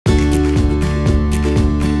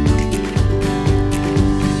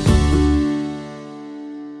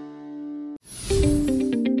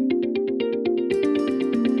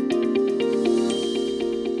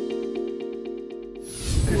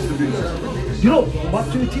Bro,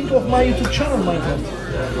 what do you think of my YouTube channel, my friend?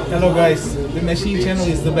 Hello guys, the machine channel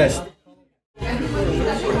is the best.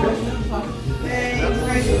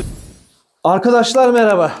 Arkadaşlar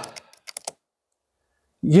merhaba.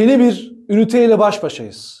 Yeni bir üniteyle baş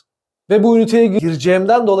başayız. Ve bu üniteye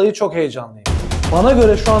gireceğimden dolayı çok heyecanlıyım. Bana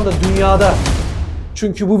göre şu anda dünyada,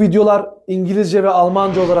 çünkü bu videolar İngilizce ve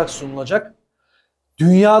Almanca olarak sunulacak,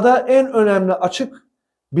 dünyada en önemli açık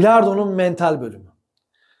bilardonun mental bölümü.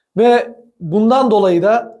 Ve bundan dolayı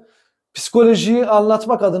da psikolojiyi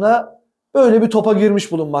anlatmak adına böyle bir topa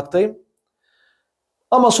girmiş bulunmaktayım.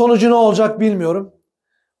 Ama sonucu ne olacak bilmiyorum.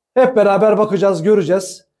 Hep beraber bakacağız,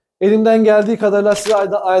 göreceğiz. Elimden geldiği kadarıyla sizi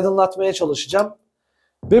aydınlatmaya çalışacağım.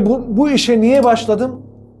 Ve bu işe niye başladım?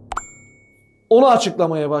 Onu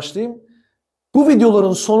açıklamaya başlayayım. Bu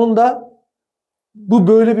videoların sonunda bu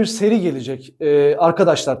böyle bir seri gelecek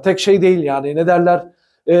arkadaşlar. Tek şey değil yani, ne derler?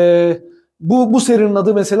 Bu serinin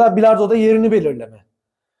adı mesela bilardoda yerini belirleme.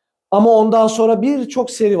 Ama ondan sonra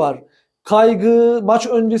birçok seri var. Kaygı, maç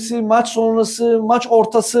öncesi, maç sonrası, maç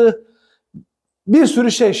ortası, bir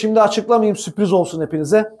sürü şey. Şimdi açıklamayayım, sürpriz olsun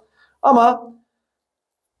hepinize. Ama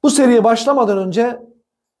bu seriye başlamadan önce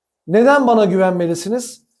neden bana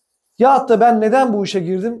güvenmelisiniz? Ya hatta ben neden bu işe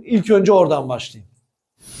girdim? İlk önce oradan başlayayım.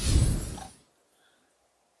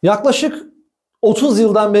 Yaklaşık 30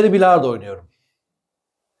 yıldan beri bilardo oynuyorum.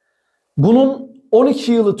 Bunun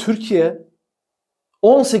 12 yılı Türkiye,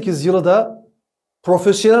 18 yılı da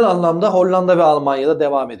profesyonel anlamda Hollanda ve Almanya'da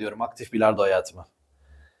devam ediyorum aktif bilardo hayatıma.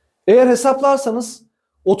 Eğer hesaplarsanız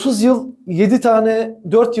 30 yıl 7 tane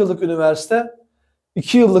 4 yıllık üniversite,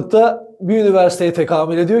 2 yıllık da bir üniversiteye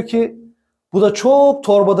tekamül ediyor ki bu da çok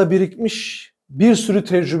torbada birikmiş bir sürü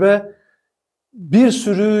tecrübe, bir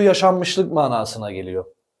sürü yaşanmışlık manasına geliyor.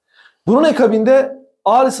 Bunun akabinde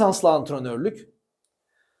A lisanslı antrenörlük,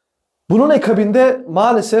 bunun akabinde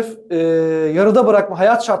maalesef yarıda bırakma,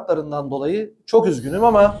 hayat şartlarından dolayı çok üzgünüm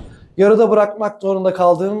ama yarıda bırakmak zorunda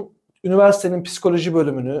kaldığım üniversitenin psikoloji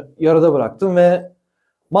bölümünü yarıda bıraktım ve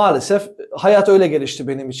maalesef hayat öyle gelişti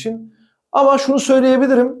benim için. Ama şunu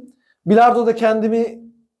söyleyebilirim, bilardoda kendimi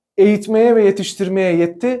eğitmeye ve yetiştirmeye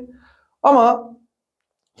yetti. Ama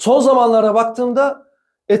son zamanlara baktığımda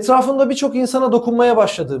etrafımda birçok insana dokunmaya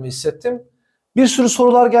başladığımı hissettim. Bir sürü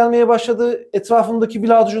sorular gelmeye başladı. Etrafımdaki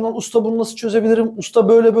bilardocundan usta bunu nasıl çözebilirim? Usta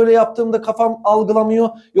böyle böyle yaptığımda kafam algılamıyor.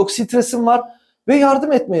 Yok stresim var. Ve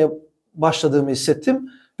yardım etmeye başladığımı hissettim.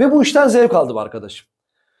 Ve bu işten zevk aldım arkadaşım.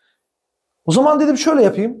 O zaman dedim şöyle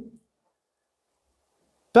yapayım.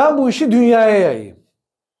 Ben bu işi dünyaya yayayım.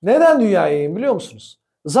 Neden dünyaya yayayım biliyor musunuz?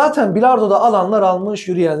 Zaten bilardoda alanlar almış,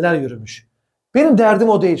 yürüyenler yürümüş. Benim derdim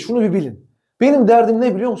o değil. Şunu bir bilin. Benim derdim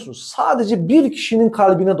ne biliyor musunuz? Sadece bir kişinin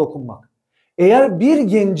kalbine dokunmak. Eğer bir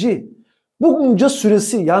genci bunca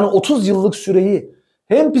süresi, yani 30 yıllık süreyi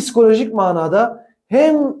hem psikolojik manada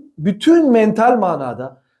hem bütün mental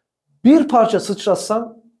manada bir parça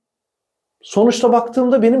sıçratsam, sonuçta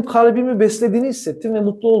baktığımda benim kalbimi beslediğini hissettim ve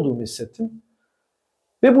mutlu olduğumu hissettim.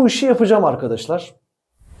 Ve bu işi yapacağım arkadaşlar.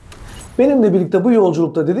 Benimle birlikte bu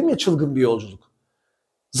yolculukta, dedim ya, çılgın bir yolculuk.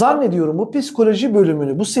 Zannediyorum bu psikoloji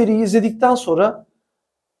bölümünü, bu seriyi izledikten sonra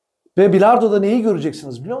ve bilardoda neyi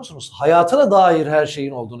göreceksiniz biliyor musunuz? Hayatına dair her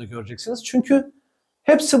şeyin olduğunu göreceksiniz. Çünkü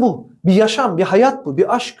hepsi bu. Bir yaşam, bir hayat bu,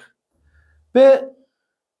 bir aşk. Ve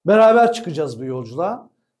beraber çıkacağız bu yolculuğa.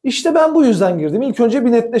 İşte ben bu yüzden girdim. İlk önce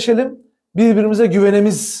bir netleşelim. Birbirimize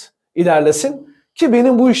güvenimiz ilerlesin. Ki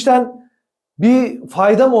benim bu işten bir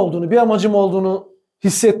faydam olduğunu, bir amacım olduğunu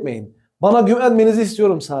hissetmeyin. Bana güvenmenizi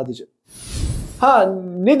istiyorum sadece.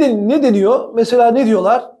 Ne deniyor? Mesela ne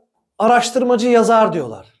diyorlar? Araştırmacı yazar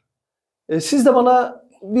diyorlar. Siz de bana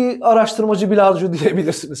bir araştırmacı bilardocu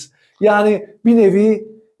diyebilirsiniz. Yani bir nevi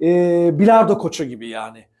bilardo koçu gibi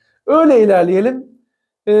yani. Öyle ilerleyelim.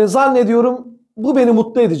 Zannediyorum bu beni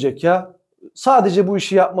mutlu edecek ya. Sadece bu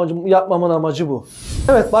işi yapmamın amacı bu.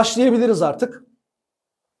 Evet, başlayabiliriz artık.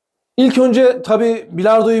 İlk önce tabii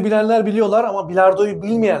bilardoyu bilenler biliyorlar ama bilardoyu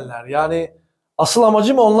bilmeyenler, yani asıl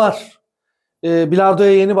amacım onlar.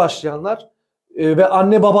 Bilardoya yeni başlayanlar ve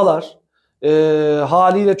anne babalar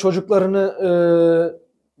haliyle çocuklarını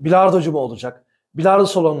bilardocu mu olacak? Bilardo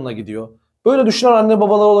salonuna gidiyor. Böyle düşünen anne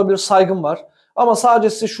babalar olabilir, saygım var. Ama sadece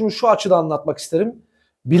size şunu şu açıdan anlatmak isterim.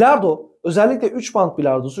 Bilardo, özellikle 3 bant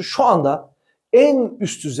bilardosu şu anda en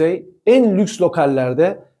üst düzey, en lüks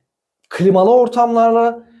lokallerde, klimalı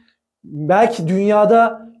ortamlarla, belki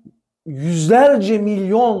dünyada yüzlerce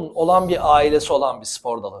milyon olan bir ailesi olan bir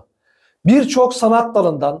spor dalı. Birçok sanat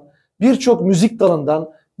dalından, birçok müzik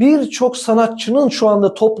dalından, birçok sanatçının şu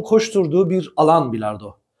anda top koşturduğu bir alan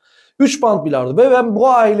bilardo. 3 band bilardo ve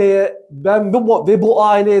bu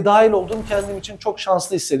aileye dahil olduğum kendim için çok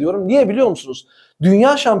şanslı hissediyorum. Niye biliyor musunuz?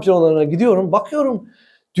 Dünya şampiyonlarına gidiyorum, bakıyorum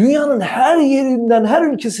dünyanın her yerinden, her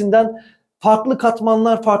ülkesinden farklı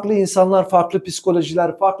katmanlar, farklı insanlar, farklı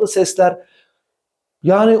psikolojiler, farklı sesler.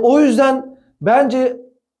 Yani o yüzden bence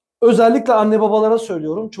özellikle anne babalara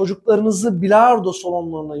söylüyorum, çocuklarınızı bilardo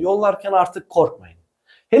salonlarına yollarken artık korkmayın.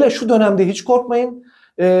 Hele şu dönemde hiç korkmayın.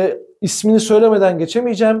 İsmini söylemeden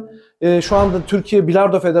geçemeyeceğim. Şu anda Türkiye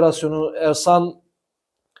Bilardo Federasyonu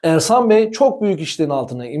Ersan Bey çok büyük işlerin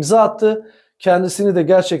altına imza attı. Kendisine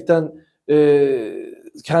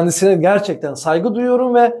gerçekten saygı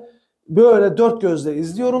duyuyorum ve böyle dört gözle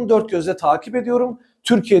izliyorum, dört gözle takip ediyorum.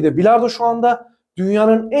 Türkiye'de bilardo şu anda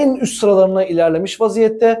dünyanın en üst sıralarına ilerlemiş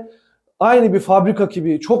vaziyette. Aynı bir fabrika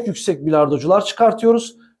gibi çok yüksek bilardocular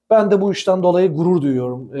çıkartıyoruz. Ben de bu işten dolayı gurur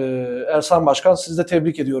duyuyorum. Ersan Başkan, sizi de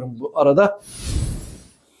tebrik ediyorum bu arada.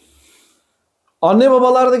 Anne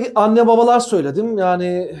babalar söyledim.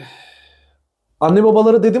 Yani anne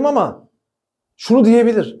babaları dedim ama şunu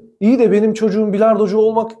diyebilir. İyi de benim çocuğum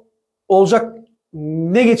bilardocu olacak,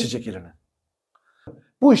 ne geçecek eline?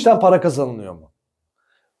 Bu işten para kazanılıyor mu?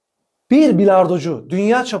 Bir bilardocu,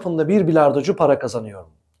 dünya çapında bir bilardocu para kazanıyor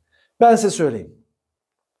mu? Ben size söyleyeyim.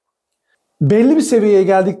 Belli bir seviyeye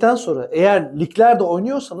geldikten sonra eğer liglerde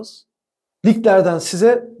oynuyorsanız liglerden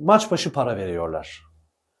size maç başı para veriyorlar.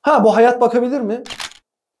 Bu hayat bakabilir mi?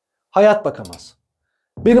 Hayat bakamaz.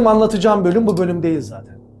 Benim anlatacağım bölüm bu bölüm değil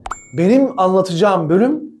zaten. Benim anlatacağım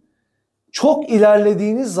bölüm çok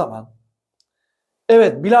ilerlediğiniz zaman,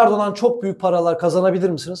 evet, bilardodan çok büyük paralar kazanabilir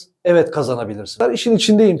misiniz? Evet, kazanabilirsiniz. İşin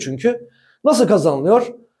içindeyim çünkü. Nasıl kazanılıyor?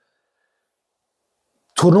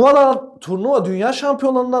 Turnuva dünya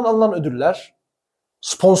şampiyonlarından alınan ödüller,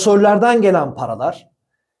 sponsorlardan gelen paralar,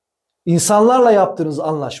 insanlarla yaptığınız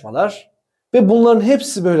anlaşmalar ve bunların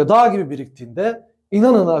hepsi böyle dağ gibi biriktiğinde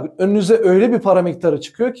inanın önünüze öyle bir para miktarı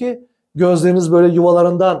çıkıyor ki gözleriniz böyle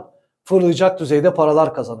yuvalarından fırlayacak düzeyde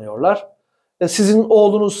paralar kazanıyorlar. Sizin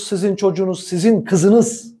oğlunuz, sizin çocuğunuz, sizin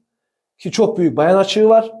kızınız, ki çok büyük bayan açığı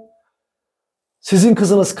var, sizin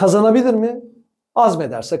kızınız kazanabilir mi?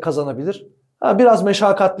 Azmederse kazanabilir. Biraz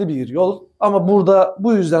meşakkatli bir yol ama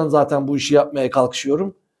bu yüzden zaten bu işi yapmaya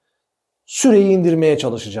kalkışıyorum. Süreyi indirmeye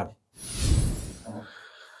çalışacağım.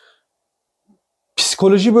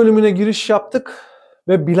 Psikoloji bölümüne giriş yaptık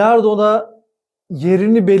ve bilardoda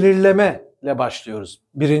yerini belirlemeyle başlıyoruz.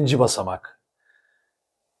 Birinci basamak.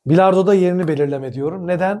 Bilardoda yerini belirleme diyorum.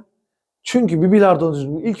 Neden? Çünkü bir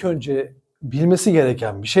bilardocunun ilk önce bilmesi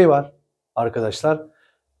gereken bir şey var arkadaşlar.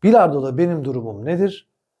 Bilardoda benim durumum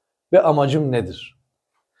nedir ve amacım nedir?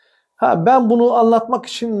 Ben bunu anlatmak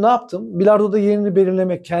için ne yaptım? Bilardoda yerini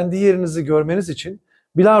belirlemek, kendi yerinizi görmeniz için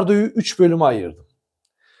bilardoyu 3 bölüme ayırdım.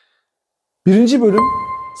 Birinci bölüm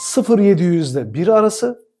 0-700 ile 1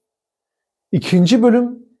 arası. İkinci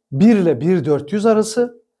bölüm 1 ile 1-400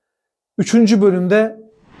 arası. Üçüncü bölümde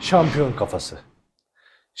şampiyon kafası.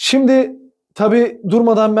 Şimdi tabii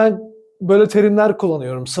durmadan ben böyle terimler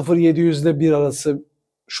kullanıyorum. 0-700 ile 1 arası,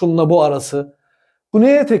 şununla bu arası. Bu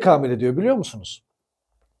neye tekamül ediyor biliyor musunuz?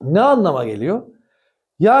 Ne anlama geliyor?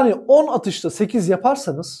 Yani 10 atışta 8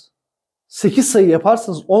 yaparsanız, 8 sayı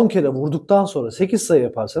yaparsanız, 10 kere vurduktan sonra 8 sayı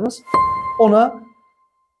yaparsanız ona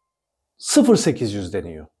 0-800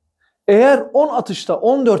 deniyor. Eğer 10 atışta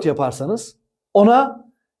 14 yaparsanız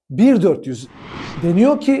ona 1-400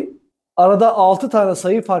 deniyor ki arada 6 tane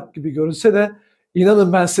sayı fark gibi görünse de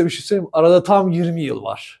inanın ben size bir şey söyleyeyim, arada tam 20 yıl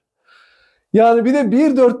var. Yani bir de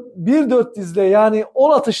 1-400 ile yani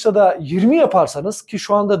 10 atışta da 20 yaparsanız, ki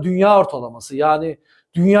şu anda dünya ortalaması, yani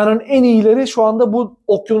dünyanın en iyileri şu anda bu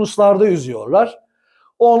okyanuslarda yüzüyorlar.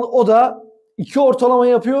 O da 2 ortalama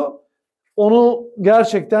yapıyor. Onu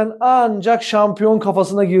gerçekten ancak şampiyon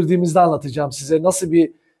kafasına girdiğimizde anlatacağım size nasıl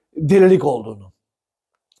bir delilik olduğunu.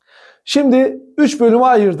 Şimdi 3 bölüme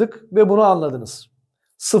ayırdık ve bunu anladınız.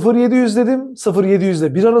 0-700 dedim, 0-700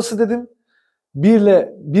 ile 1 arası dedim. 1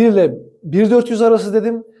 ile 1-400 arası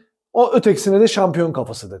dedim. O ötekisine de şampiyon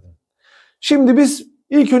kafası dedim. Şimdi biz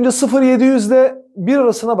ilk önce 0-700 ile 1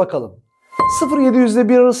 arasına bakalım. 0-700 ile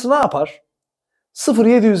 1 arası ne yapar?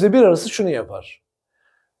 0-700 ile 1 arası şunu yapar.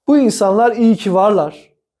 Bu insanlar iyi ki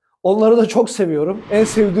varlar. Onları da çok seviyorum. En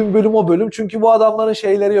sevdiğim bölüm o bölüm. Çünkü bu adamların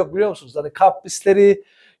şeyleri yok, biliyor musunuz? Hani kaprisleri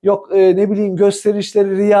yok,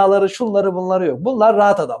 gösterişleri, riyaları, şunları bunları yok. Bunlar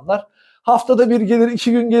rahat adamlar. Haftada bir gelir,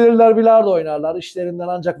 2 gün gelirler, bilardo oynarlar. İşlerinden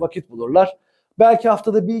ancak vakit bulurlar. Belki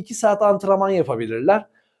haftada 1-2 saat antrenman yapabilirler.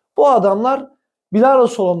 Bu adamlar bilardo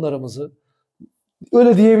salonlarımızı,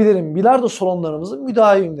 öyle diyebilirim, bilardo salonlarımızın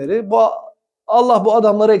müdavimleri. Allah bu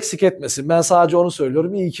adamları eksik etmesin. Ben sadece onu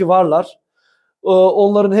söylüyorum. İyi ki varlar.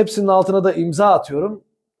 Onların hepsinin altına da imza atıyorum.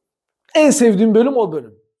 En sevdiğim bölüm o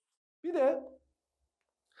bölüm. Bir de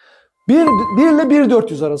 1 ile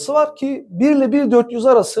 1.400 arası var ki 1 ile 1.400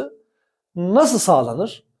 arası nasıl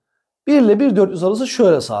sağlanır? 1 ile 1.400 arası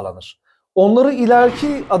şöyle sağlanır. Onları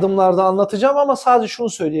ileriki adımlarda anlatacağım ama sadece şunu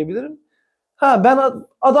söyleyebilirim.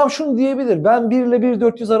 Adam şunu diyebilir. Ben 1 ile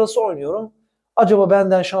 1.400 arası oynuyorum. Acaba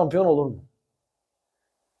benden şampiyon olur mu?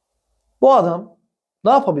 Bu adam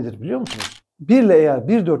ne yapabilir biliyor musunuz? 1 ile eğer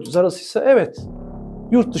 1.400 arasıysa evet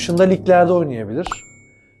yurt dışında liglerde oynayabilir.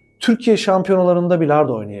 Türkiye şampiyonalarında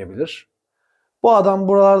bilardo oynayabilir. Bu adam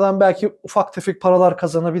buralardan belki ufak tefek paralar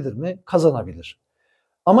kazanabilir mi? Kazanabilir.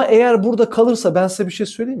 Ama eğer burada kalırsa ben size bir şey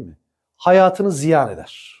söyleyeyim mi? Hayatını ziyan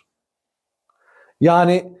eder.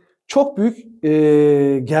 Yani çok büyük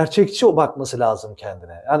gerçekçi bakması lazım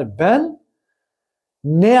kendine. Yani ben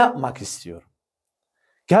ne yapmak istiyorum?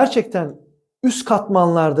 Gerçekten üst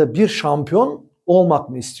katmanlarda bir şampiyon olmak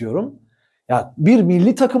mı istiyorum? Ya bir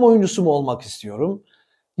milli takım oyuncusu mu olmak istiyorum?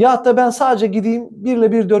 Ya da ben sadece gideyim 1 ile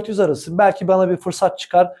 1.400 arası. Belki bana bir fırsat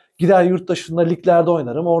çıkar. Gider yurt dışında liglerde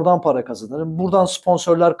oynarım. Oradan para kazanırım. Buradan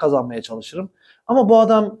sponsorlar kazanmaya çalışırım. Ama bu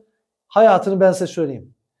adam hayatını ben size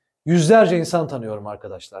söyleyeyim. Yüzlerce insan tanıyorum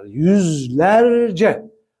arkadaşlar.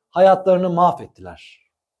 Yüzlerce hayatlarını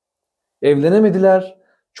mahvettiler. Evlenemediler.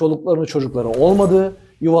 Çoluklarını çocukları olmadı.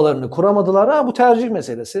 Yuvalarını kuramadılar. Bu tercih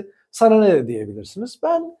meselesi. Sana ne diyebilirsiniz?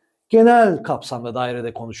 Ben genel kapsamda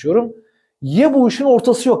dairede konuşuyorum. Ya bu işin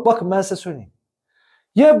ortası yok. Bakın ben size söyleyeyim.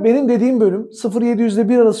 Ya benim dediğim bölüm 0.700 ile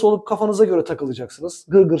 1 arası olup kafanıza göre takılacaksınız.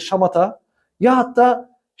 Gırgır şamata. Ya hatta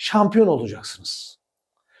şampiyon olacaksınız.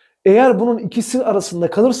 Eğer bunun ikisi arasında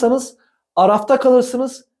kalırsanız arafta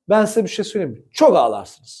kalırsınız. Ben size bir şey söyleyeyim. Çok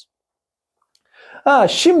ağlarsınız.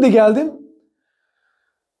 Şimdi geldim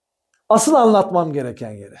asıl anlatmam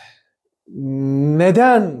gereken yere.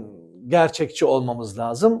 Neden gerçekçi olmamız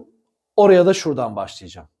lazım? Oraya da şuradan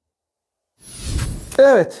başlayacağım.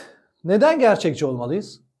 Evet. Neden gerçekçi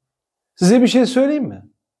olmalıyız? Size bir şey söyleyeyim mi?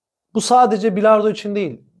 Bu sadece bilardo için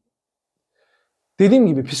değil. Dediğim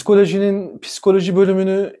gibi psikoloji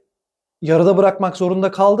bölümünü yarıda bırakmak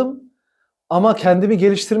zorunda kaldım. Ama kendimi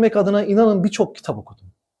geliştirmek adına inanın birçok kitap okudum.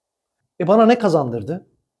 Bana ne kazandırdı?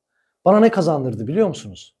 Bana ne kazandırdı biliyor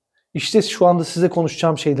musunuz? İşte şu anda size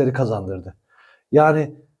konuşacağım şeyleri kazandırdı.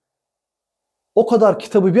 Yani o kadar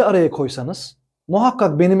kitabı bir araya koysanız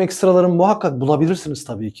muhakkak benim ekstralarımı muhakkak bulabilirsiniz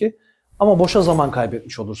tabii ki. Ama boşa zaman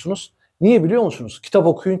kaybetmiş olursunuz. Niye biliyor musunuz? Kitap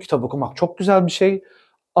okuyun, kitap okumak çok güzel bir şey.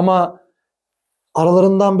 Ama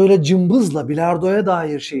aralarından böyle cımbızla bilardoya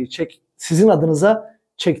dair şeyi sizin adınıza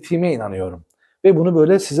çektiğime inanıyorum. Ve bunu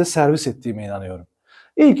böyle size servis ettiğime inanıyorum.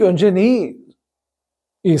 İlk önce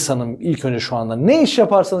ilk önce şu anda ne iş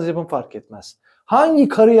yaparsanız yapın fark etmez. Hangi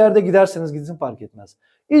kariyerde giderseniz gidin fark etmez.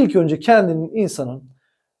 İlk önce insanın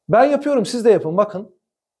ben yapıyorum siz de yapın bakın.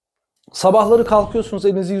 Sabahları kalkıyorsunuz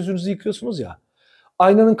elinizi yüzünüzü yıkıyorsunuz ya.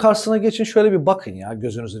 Aynanın karşısına geçin şöyle bir bakın ya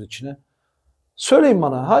gözünüzün içine. Söyleyin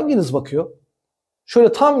bana hanginiz bakıyor?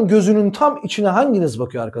 Şöyle tam gözünün tam içine hanginiz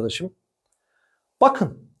bakıyor arkadaşım?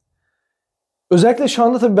 Bakın. Özellikle şu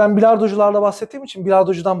anda tabii ben bilardocularla bahsettiğim için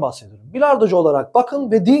bilardocudan bahsediyorum. Bilardocu olarak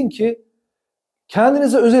bakın ve deyin ki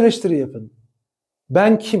kendinize öz eleştiri yapın.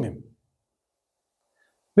 Ben kimim?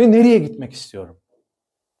 Ve nereye gitmek istiyorum?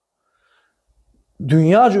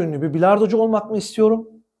 Dünyaca ünlü bir bilardocu olmak mı istiyorum?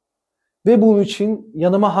 Ve bunun için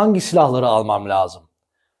yanıma hangi silahları almam lazım?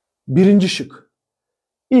 Birinci şık.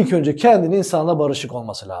 İlk önce kendinin insanla barışık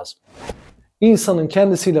olması lazım. İnsanın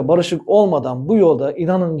kendisiyle barışık olmadan bu yolda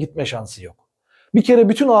inanın gitme şansı yok. Bir kere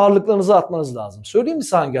bütün ağırlıklarınızı atmanız lazım. Söyleyeyim mi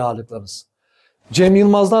size hangi ağırlıklarınız? Cem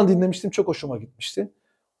Yılmaz'dan dinlemiştim, çok hoşuma gitmişti.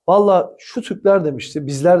 Valla şu Türkler demişti,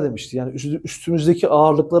 bizler demişti. Yani üstümüzdeki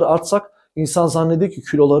ağırlıkları artsak insan zannediyor ki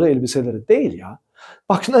kiloları, elbiseleri. Değil ya.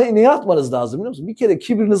 Bak neye atmanız lazım biliyor musun? Bir kere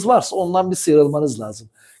kibiriniz varsa ondan bir sıyrılmanız lazım.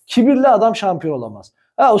 Kibirli adam şampiyon olamaz.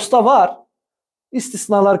 Usta var.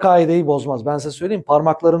 İstisnalar kaideyi bozmaz. Ben size söyleyeyim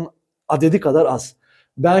parmakların adedi kadar az.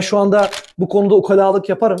 Ben şu anda bu konuda ukalalık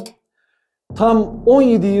yaparım. Tam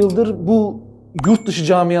 17 yıldır bu yurt dışı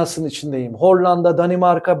camiasının içindeyim. Hollanda,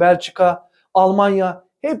 Danimarka, Belçika, Almanya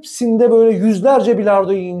hepsinde böyle yüzlerce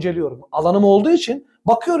bilardoyu inceliyorum. Alanım olduğu için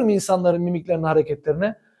bakıyorum insanların mimiklerine,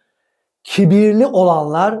 hareketlerine. Kibirli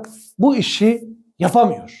olanlar bu işi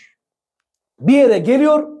yapamıyor. Bir yere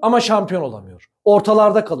geliyor ama şampiyon olamıyor.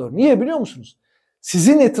 Ortalarda kalıyor. Niye biliyor musunuz?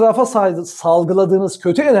 Sizin etrafa salgıladığınız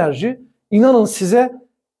kötü enerji inanın size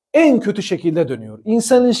en kötü şekilde dönüyor.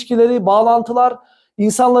 İnsan ilişkileri, bağlantılar,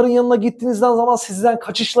 insanların yanına gittiğinizden zaman sizden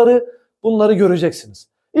kaçışları bunları göreceksiniz.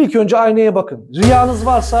 İlk önce aynaya bakın. Riyanız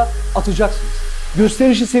varsa atacaksınız.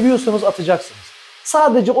 Gösterişi seviyorsanız atacaksınız.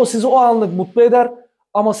 Sadece o sizi o anlık mutlu eder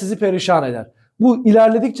ama sizi perişan eder. Bu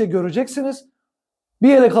ilerledikçe göreceksiniz. Bir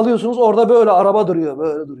yere kalıyorsunuz, orada böyle araba duruyor,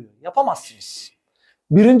 böyle duruyor. Yapamazsınız.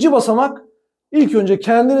 Birinci basamak, ilk önce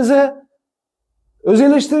kendinize öz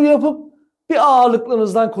eleştiri yapıp bir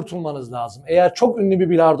ağırlıklığınızdan kurtulmanız lazım. Eğer çok ünlü bir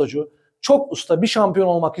bilardocu, çok usta bir şampiyon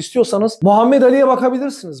olmak istiyorsanız Muhammed Ali'ye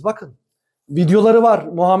bakabilirsiniz. Bakın. Videoları var.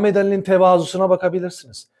 Muhammed Ali'nin tevazusuna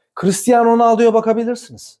bakabilirsiniz. Cristiano Ronaldo'ya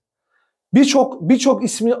bakabilirsiniz. Birçok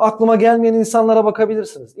ismi aklıma gelmeyen insanlara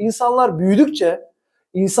bakabilirsiniz. İnsanlar büyüdükçe,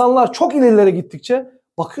 insanlar çok ilerilere gittikçe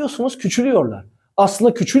bakıyorsunuz küçülüyorlar.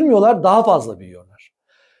 Aslında küçülmüyorlar, daha fazla büyüyorlar.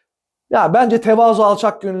 Ya bence tevazu,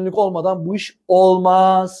 alçak gönüllülük olmadan bu iş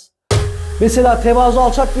olmaz. Mesela tevazu,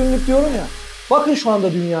 alçak gönüllülük diyorum ya. Bakın şu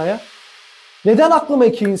anda dünyaya. Neden aklıma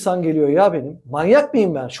iki insan geliyor ya benim? Manyak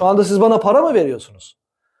mıyım ben? Şu anda siz bana para mı veriyorsunuz?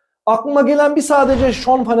 Aklıma gelen bir sadece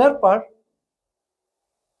Sean Panerp var.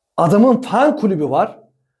 Adamın fan kulübü var.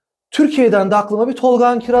 Türkiye'den de aklıma bir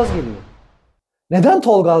Tolga Kiraz geliyor. Neden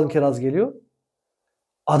Tolga Kiraz geliyor?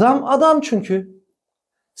 Adam çünkü.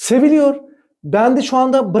 Seviliyor. Ben de şu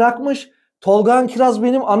anda bırakmış. Tolga Kiraz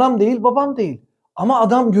benim anam değil, babam değil. Ama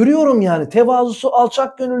adam görüyorum yani. Tevazusu,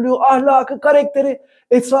 alçak gönüllülüğü, ahlakı, karakteri,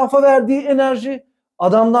 etrafa verdiği enerji.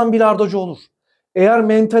 Adamdan bilardocu olur. Eğer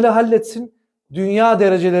mentali halletsin, dünya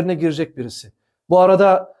derecelerine girecek birisi. Bu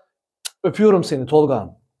arada öpüyorum seni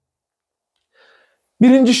Tolga.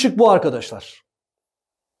 Birinci şık bu arkadaşlar.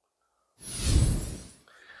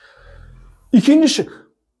 İkinci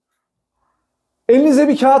şık. Elinize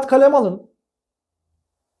bir kağıt kalem alın.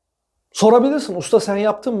 Sorabilirsin, usta sen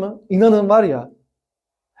yaptın mı? İnanın var ya,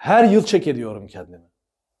 her yıl check ediyorum kendimi.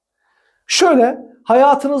 Şöyle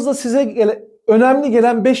hayatınızda size önemli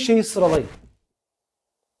gelen 5 şeyi sıralayın.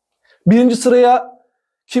 Birinci sıraya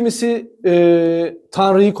kimisi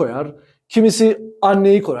Tanrı'yı koyar, kimisi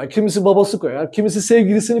anneyi koyar, kimisi babası koyar, kimisi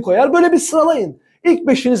sevgilisini koyar. Böyle bir sıralayın. İlk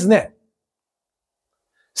 5'iniz ne?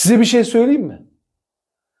 Size bir şey söyleyeyim mi?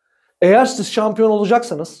 Eğer siz şampiyon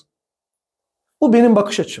olacaksanız, bu benim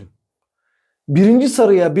bakış açım. Birinci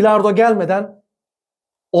sıraya bilardo gelmeden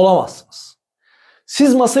olamazsınız.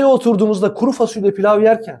 Siz masaya oturduğunuzda kuru fasulye pilav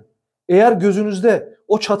yerken eğer gözünüzde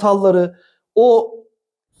o çatalları, o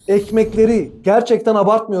ekmekleri, gerçekten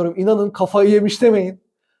abartmıyorum, inanın kafayı yemiş demeyin.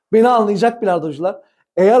 Beni anlayacak bilardocular.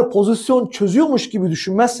 Eğer pozisyon çözüyormuş gibi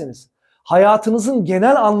düşünmezseniz, hayatınızın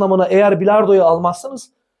genel anlamına eğer bilardoyu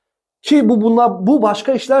almazsanız, ki bu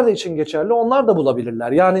başka işler de için geçerli, onlar da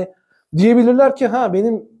bulabilirler. Yani diyebilirler ki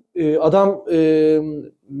benim adam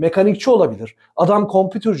mekanikçi olabilir, adam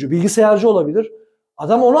kompütürcü, bilgisayarcı olabilir.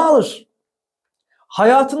 Adam onu alır.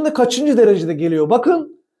 Hayatında kaçıncı derecede geliyor?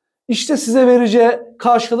 Bakın işte size vereceği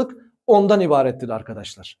karşılık ondan ibarettir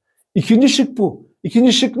arkadaşlar. İkinci şık bu.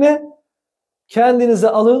 İkinci şık ne? Kendinize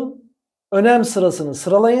alın, önem sırasını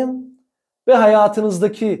sıralayın ve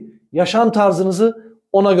hayatınızdaki yaşam tarzınızı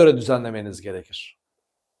ona göre düzenlemeniz gerekir.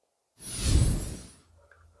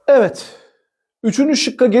 Evet. Üçüncü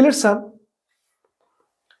şıkka gelirsem,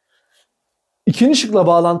 ikinci şıkla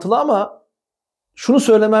bağlantılı ama şunu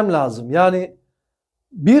söylemem lazım. Yani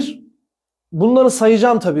bunları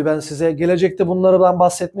sayacağım tabii ben size. Gelecekte bunlardan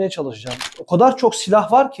bahsetmeye çalışacağım. O kadar çok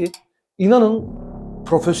silah var ki inanın,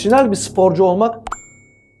 profesyonel bir sporcu olmak,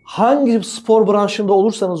 hangi spor branşında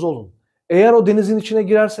olursanız olun, eğer o denizin içine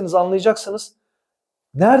girerseniz anlayacaksınız.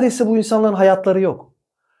 Neredeyse bu insanların hayatları yok.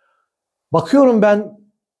 Bakıyorum ben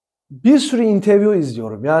bir sürü interview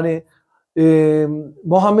izliyorum. Yani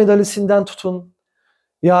Muhammed Ali'sinden tutun.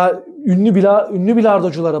 Ya ünlü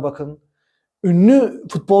bilardoculara bakın. Ünlü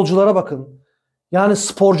futbolculara bakın. Yani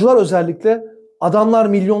sporcular özellikle, adamlar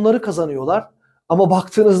milyonları kazanıyorlar. Ama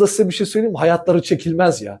baktığınızda size bir şey söyleyeyim mi? Hayatları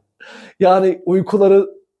çekilmez ya. Yani uykuları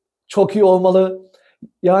çok iyi olmalı.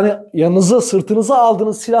 Yani yanınıza, sırtınıza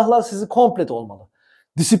aldığınız silahlar sizi komplet olmalı.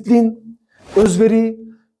 Disiplin, özveri,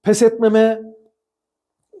 pes etmeme,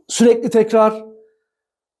 sürekli tekrar,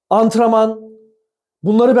 antrenman.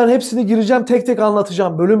 Bunları ben hepsini gireceğim, tek tek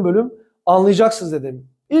anlatacağım, bölüm bölüm. Anlayacaksınız dedim.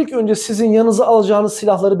 İlk önce sizin yanınıza alacağınız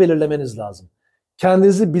silahları belirlemeniz lazım.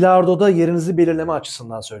 Kendinizi bilardoda yerinizi belirleme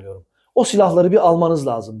açısından söylüyorum. O silahları bir almanız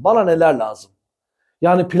lazım. Bana neler lazım?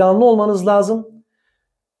 Yani planlı olmanız lazım.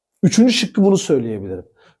 Üçüncü şıkkı bunu söyleyebilirim.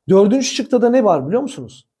 Dördüncü şıkta da ne var biliyor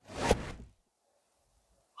musunuz?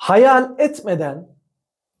 Hayal etmeden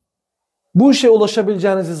bu işe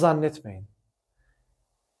ulaşabileceğinizi zannetmeyin.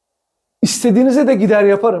 İstediğinize de gider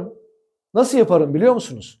yaparım. Nasıl yaparım biliyor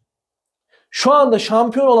musunuz? Şu anda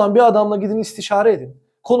şampiyon olan bir adamla gidin istişare edin.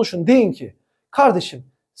 Konuşun, deyin ki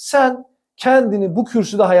kardeşim sen kendini bu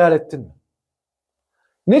kürsüde hayal ettin mi?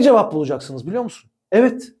 Ne cevap bulacaksınız biliyor musun?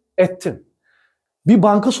 Evet, ettim. Bir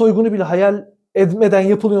banka soygunu bile hayal etmeden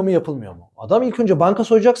yapılıyor mu yapılmıyor mu? Adam ilk önce banka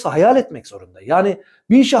soyacaksa hayal etmek zorunda. Yani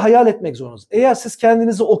bir işi hayal etmek zorundasınız. Eğer siz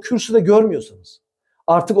kendinizi o kürsüde görmüyorsanız,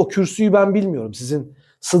 artık o kürsüyü ben bilmiyorum. Sizin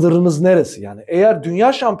sınırınız neresi? Yani eğer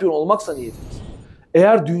dünya şampiyonu olmaksa niyetiniz,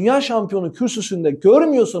 eğer dünya şampiyonu kürsüsünde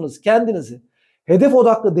görmüyorsanız kendinizi, hedef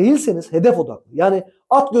odaklı değilseniz, hedef odaklı. Yani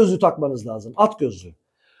at gözlüğü takmanız lazım. At gözlüğü.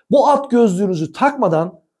 Bu at gözlüğünüzü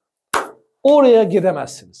takmadan oraya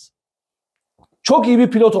gidemezsiniz. Çok iyi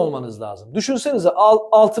bir pilot olmanız lazım. Düşünsenize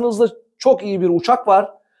altınızda çok iyi bir uçak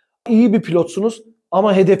var. İyi bir pilotsunuz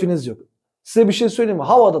ama hedefiniz yok. Size bir şey söyleyeyim mi?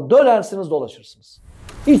 Havada dönersiniz dolaşırsınız.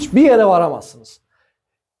 Hiçbir yere varamazsınız.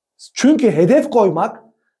 Çünkü hedef koymak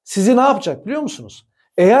sizi ne yapacak biliyor musunuz?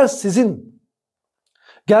 Eğer sizin,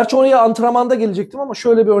 gerçi oraya antrenmanda gelecektim ama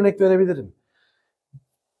şöyle bir örnek verebilirim.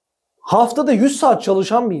 Haftada 100 saat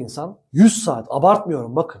çalışan bir insan, 100 saat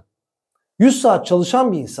abartmıyorum bakın. 100 saat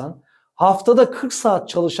çalışan bir insan, haftada 40 saat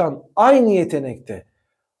çalışan aynı yetenekte,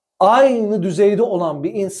 aynı düzeyde olan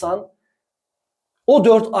bir insan o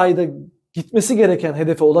 4 ayda gitmesi gereken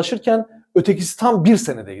hedefe ulaşırken ötekisi tam 1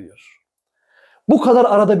 senede gidiyor. Bu kadar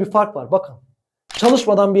arada bir fark var bakın.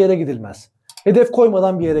 Çalışmadan bir yere gidilmez. Hedef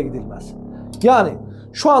koymadan bir yere gidilmez. Yani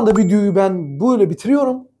şu anda videoyu ben böyle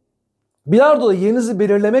bitiriyorum. Bilardo'da yerinizi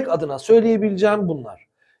belirlemek adına söyleyebileceğim bunlar.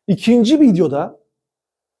 İkinci videoda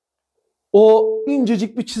o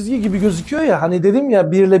incecik bir çizgi gibi gözüküyor ya, hani dedim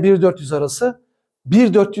ya 1 ile 1.400 arası.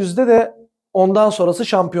 1.400'de de ondan sonrası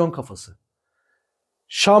şampiyon kafası.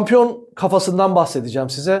 Şampiyon kafasından bahsedeceğim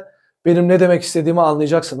size. Benim ne demek istediğimi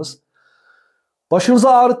anlayacaksınız.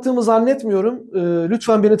 Başınıza ağrıttığımı zannetmiyorum.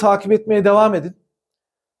 Lütfen beni takip etmeye devam edin.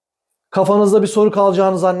 Kafanızda bir soru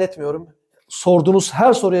kalacağını zannetmiyorum. Sorduğunuz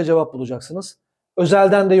her soruya cevap bulacaksınız.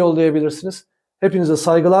 Özelden de yollayabilirsiniz. Hepinize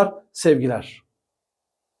saygılar, sevgiler.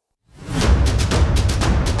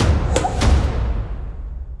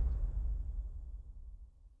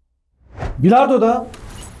 Bilardo'da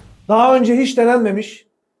daha önce hiç denenmemiş,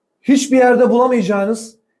 hiçbir yerde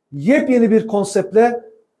bulamayacağınız yepyeni bir konseptle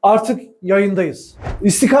artık yayındayız.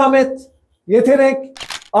 İstikamet, yetenek,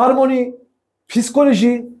 armoni,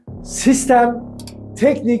 psikoloji, sistem,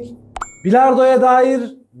 teknik, bilardoya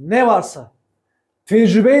dair ne varsa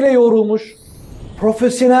tecrübeyle yoğrulmuş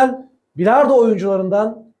profesyonel bilardo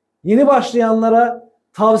oyuncularından yeni başlayanlara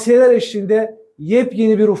tavsiyeler eşliğinde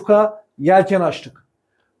yepyeni bir ufka yelken açtık.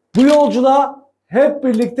 Bu yolculuğa hep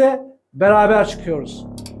birlikte beraber çıkıyoruz.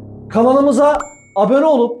 Kanalımıza abone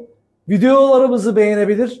olup videolarımızı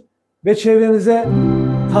beğenebilir ve çevrenize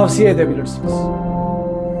tavsiye edebilirsiniz.